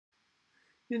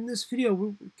In this video,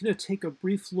 we're going to take a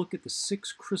brief look at the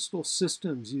 6 crystal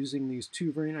systems using these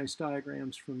 2 very nice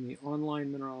diagrams from the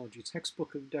online mineralogy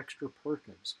textbook of Dexter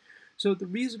Perkins. So the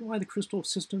reason why the crystal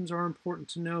systems are important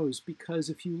to know is because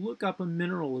if you look up a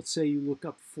mineral, let's say you look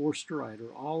up forsterite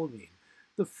or olivine,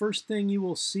 the first thing you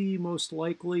will see most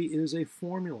likely is a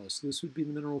formula. So this would be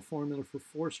the mineral formula for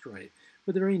forsterite.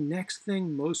 But the very next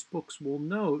thing most books will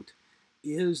note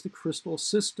is the crystal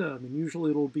system, and usually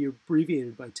it'll be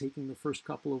abbreviated by taking the first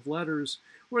couple of letters,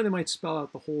 or they might spell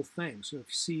out the whole thing. So if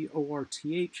you see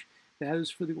ORTH, that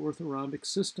is for the orthorhombic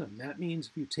system. That means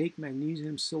if you take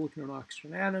magnesium, silicon, and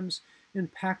oxygen atoms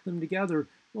and pack them together,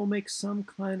 they'll make some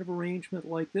kind of arrangement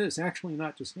like this. Actually,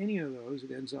 not just any of those.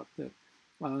 It ends up that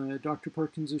Dr.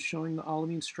 Perkins is showing the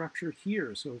olivine structure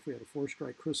here. So if we had a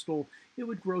forsterite crystal, it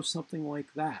would grow something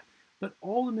like that. But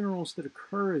all the minerals that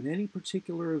occur in any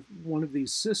particular one of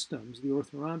these systems, the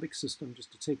orthorhombic system,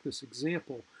 just to take this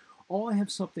example, all have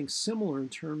something similar in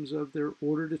terms of their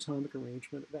ordered atomic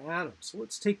arrangement of atoms. So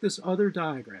let's take this other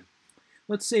diagram.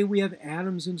 Let's say we have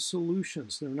atoms in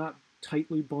solutions. They're not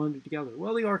tightly bonded together.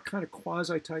 Well, they are kind of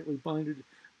quasi-tightly bonded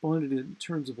in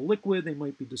terms of a liquid. They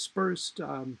might be dispersed,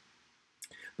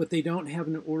 but they don't have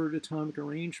an ordered atomic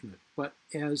arrangement. But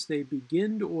as they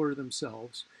begin to order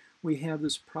themselves, we have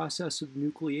this process of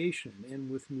nucleation, and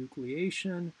with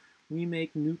nucleation, we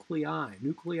make nuclei.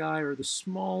 Nuclei are the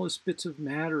smallest bits of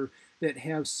matter that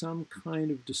have some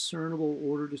kind of discernible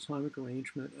ordered atomic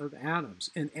arrangement of atoms.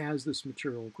 And as this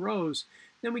material grows,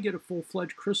 then we get a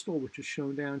full-fledged crystal, which is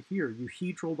shown down here.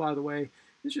 Euhedral, by the way,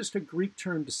 is just a Greek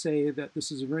term to say that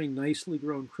this is a very nicely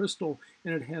grown crystal,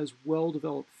 and it has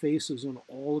well-developed faces on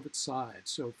all of its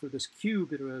sides. So for this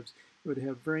cube, it would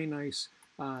have very nice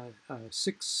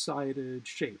six-sided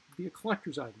shape. It'd be a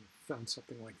collector's item if you found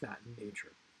something like that in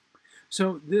nature.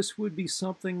 So this would be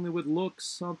something that would look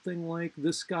something like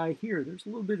this guy here. There's a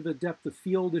little bit of a depth of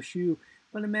field issue,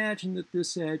 but imagine that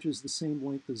this edge is the same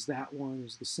length as that one,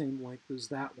 is the same length as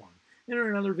that one. And in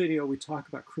another video, we talk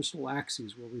about crystal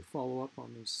axes where we follow up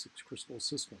on these 6 crystal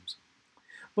systems.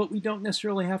 But we don't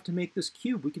necessarily have to make this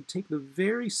cube. We could take the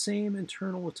very same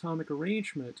internal atomic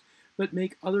arrangement but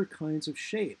make other kinds of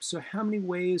shapes. So how many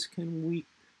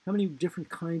different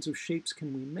kinds of shapes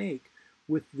can we make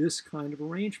with this kind of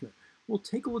arrangement? Well,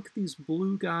 take a look at these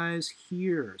blue guys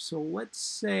here. So let's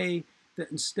say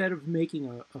that instead of making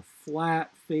a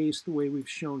flat face the way we've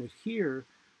shown it here,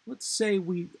 let's say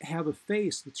we have a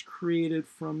face that's created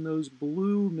from those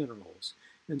blue minerals.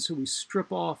 And so we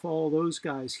strip off all those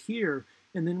guys here,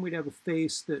 and then we'd have a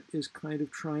face that is kind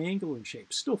of triangular in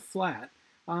shape, still flat.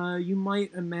 You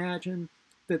might imagine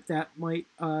that that might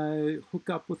hook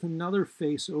up with another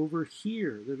face over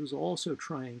here that is also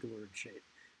triangular in shape.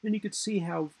 And you could see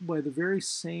how by the very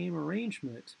same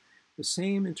arrangement, the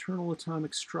same internal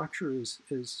atomic structure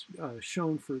is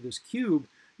shown for this cube.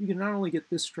 You can not only get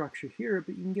this structure here,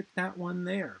 but you can get that one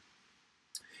there.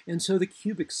 And so the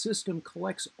cubic system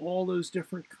collects all those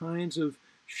different kinds of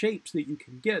shapes that you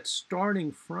can get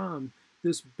starting from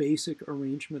this basic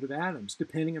arrangement of atoms,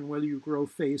 depending on whether you grow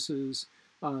faces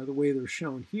the way they're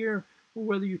shown here, or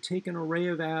whether you take an array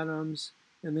of atoms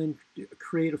and then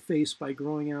create a face by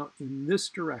growing out in this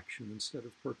direction instead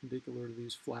of perpendicular to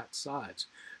these flat sides.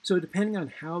 So depending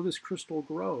on how this crystal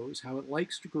grows, how it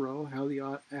likes to grow, how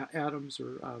the atoms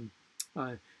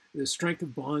are, the strength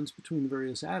of bonds between the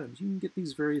various atoms, you can get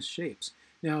these various shapes.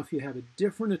 Now, if you have a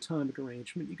different atomic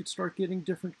arrangement, you could start getting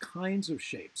different kinds of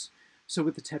shapes. So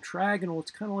with the tetragonal,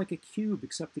 it's kind of like a cube,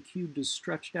 except the cube is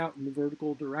stretched out in the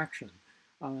vertical direction.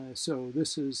 So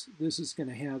this is going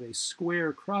to have a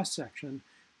square cross-section,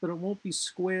 but it won't be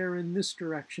square in this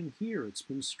direction here. It's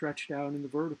been stretched out in the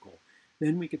vertical.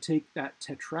 Then we could take that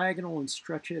tetragonal and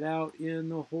stretch it out in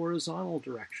the horizontal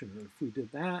direction. Or if we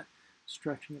did that,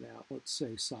 stretching it out, let's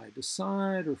say side to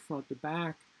side or front to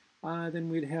back, then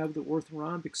we'd have the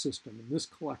orthorhombic system in this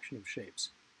collection of shapes.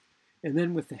 And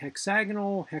then with the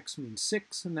hexagonal, hex means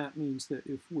 6, and that means that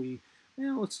if we,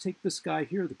 let's take this guy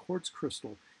here, the quartz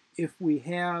crystal. If we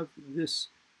have this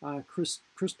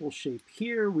crystal shape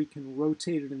here, we can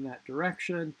rotate it in that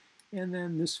direction, and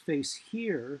then this face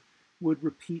here would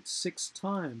repeat 6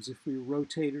 times if we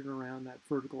rotate it around that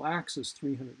vertical axis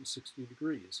 360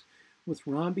 degrees. With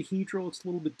rhombohedral, it's a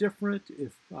little bit different.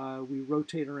 If we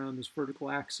rotate around this vertical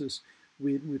axis,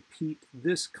 we'd repeat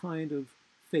this kind of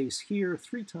face here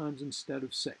 3 times instead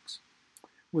of 6.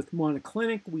 With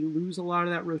monoclinic, we lose a lot of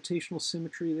that rotational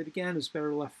symmetry that, again, is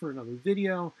better left for another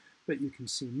video, but you can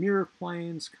see mirror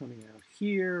planes coming out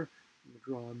here. I'm going to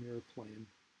draw a mirror plane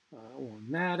along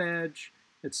that edge,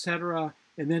 etc.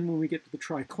 And then when we get to the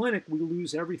triclinic, we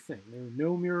lose everything. There are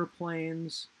no mirror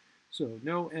planes, so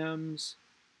no M's,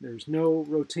 There's no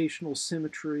rotational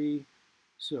symmetry,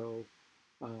 so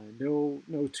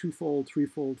no twofold,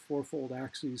 threefold, fourfold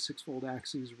axes, sixfold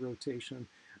axes of rotation.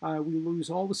 We lose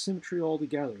all the symmetry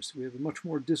altogether, so we have a much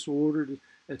more disordered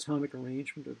atomic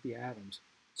arrangement of the atoms.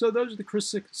 So those are the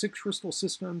six crystal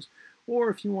systems, or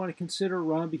if you want to consider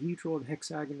rhombohedral and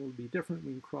hexagonal would be different,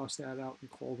 we can cross that out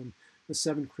and call them the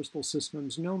 7 crystal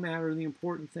systems. No matter, the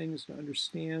important thing is to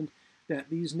understand that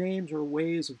these names are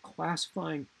ways of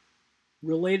classifying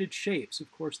related shapes.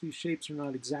 Of course, these shapes are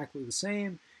not exactly the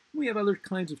same. We have other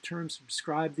kinds of terms to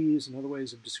describe these and other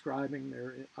ways of describing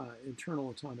their internal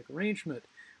atomic arrangement,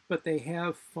 but they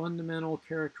have fundamental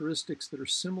characteristics that are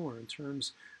similar in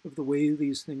terms of the way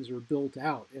these things are built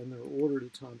out and their ordered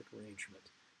atomic arrangement.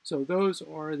 So those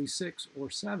are the 6 or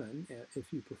 7,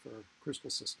 if you prefer, crystal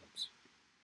systems.